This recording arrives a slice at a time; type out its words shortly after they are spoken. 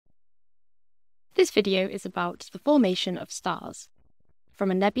This video is about the formation of stars, from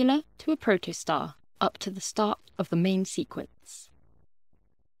a nebula to a protostar, up to the start of the main sequence.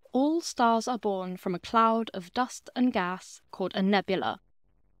 All stars are born from a cloud of dust and gas called a nebula.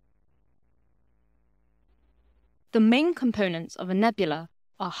 The main components of a nebula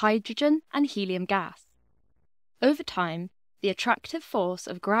are hydrogen and helium gas. Over time, the attractive force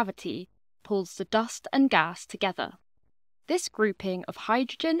of gravity pulls the dust and gas together. This grouping of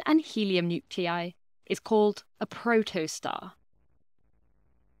hydrogen and helium nuclei is called a protostar.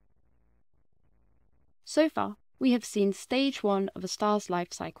 So far, we have seen stage 1 of a star's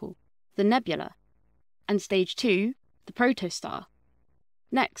life cycle, the nebula, and stage 2, the protostar.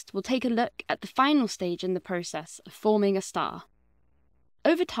 Next, we'll take a look at the final stage in the process of forming a star.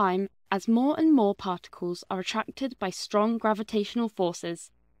 Over time, as more and more particles are attracted by strong gravitational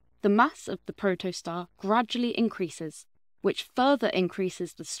forces, the mass of the protostar gradually increases, which further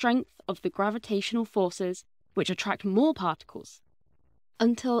increases the strength of the gravitational forces which attract more particles,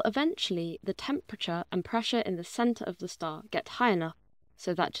 until eventually the temperature and pressure in the centre of the star get high enough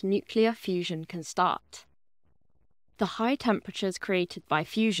so that nuclear fusion can start. The high temperatures created by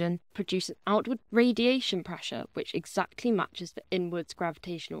fusion produce an outward radiation pressure which exactly matches the inwards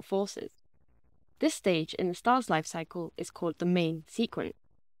gravitational forces. This stage in the star's life cycle is called the main sequence.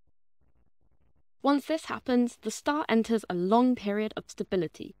 Once this happens, the star enters a long period of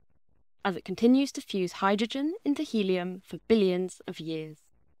stability, as it continues to fuse hydrogen into helium for billions of years.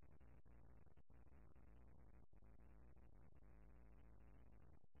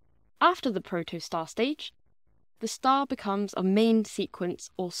 After the protostar stage, the star becomes a main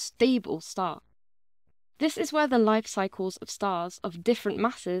sequence or stable star. This is where the life cycles of stars of different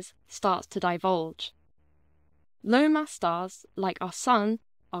masses starts to divulge. Low-mass stars, like our Sun,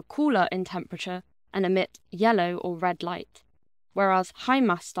 are cooler in temperature and emit yellow or red light, whereas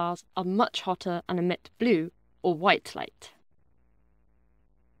high-mass stars are much hotter and emit blue or white light.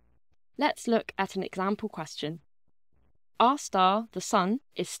 Let's look at an example question. Our star, the Sun,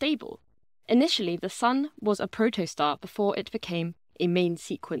 is stable. Initially, the Sun was a protostar before it became a main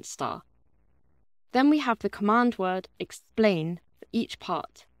sequence star. Then we have the command word explain for each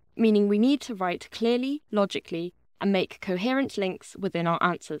part, meaning we need to write clearly, logically, and make coherent links within our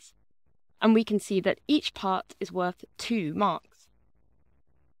answers. And we can see that each part is worth 2 marks.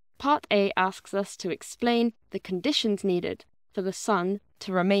 Part A asks us to explain the conditions needed for the Sun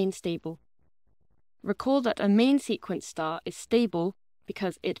to remain stable. Recall that a main sequence star is stable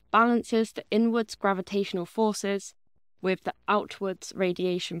because it balances the inwards gravitational forces with the outwards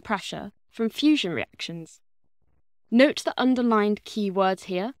radiation pressure from fusion reactions. Note the underlined key words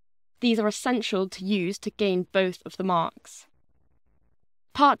here. These are essential to use to gain both of the marks.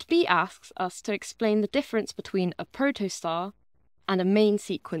 Part B asks us to explain the difference between a protostar and a main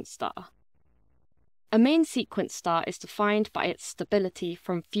sequence star. A main sequence star is defined by its stability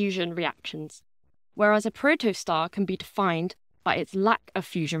from fusion reactions, whereas a protostar can be defined by its lack of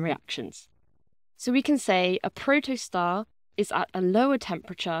fusion reactions. So we can say a protostar is at a lower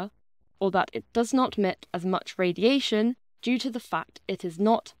temperature, or that it does not emit as much radiation due to the fact it is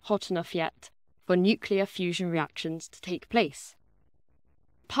not hot enough yet for nuclear fusion reactions to take place.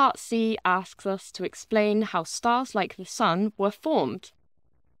 Part C asks us to explain how stars like the Sun were formed.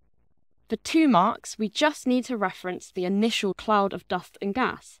 For 2 marks, we just need to reference the initial cloud of dust and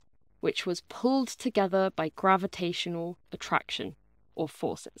gas, which was pulled together by gravitational attraction, or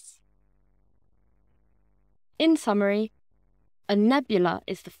forces. In summary, a nebula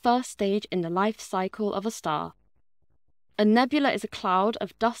is the first stage in the life cycle of a star. A nebula is a cloud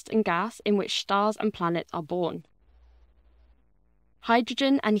of dust and gas in which stars and planets are born.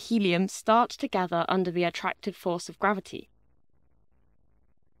 Hydrogen and helium start together under the attractive force of gravity.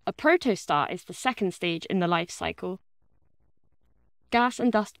 A protostar is the second stage in the life cycle. Gas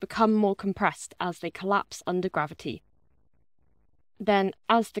and dust become more compressed as they collapse under gravity. Then,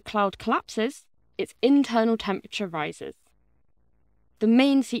 as the cloud collapses, its internal temperature rises. The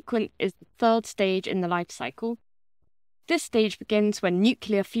main sequence is the third stage in the life cycle. This stage begins when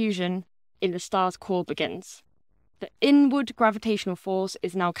nuclear fusion in the star's core begins. The inward gravitational force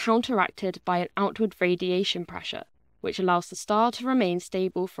is now counteracted by an outward radiation pressure, which allows the star to remain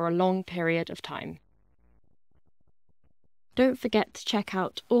stable for a long period of time. Don't forget to check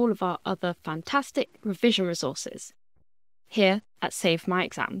out all of our other fantastic revision resources here at Save My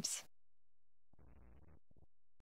Exams.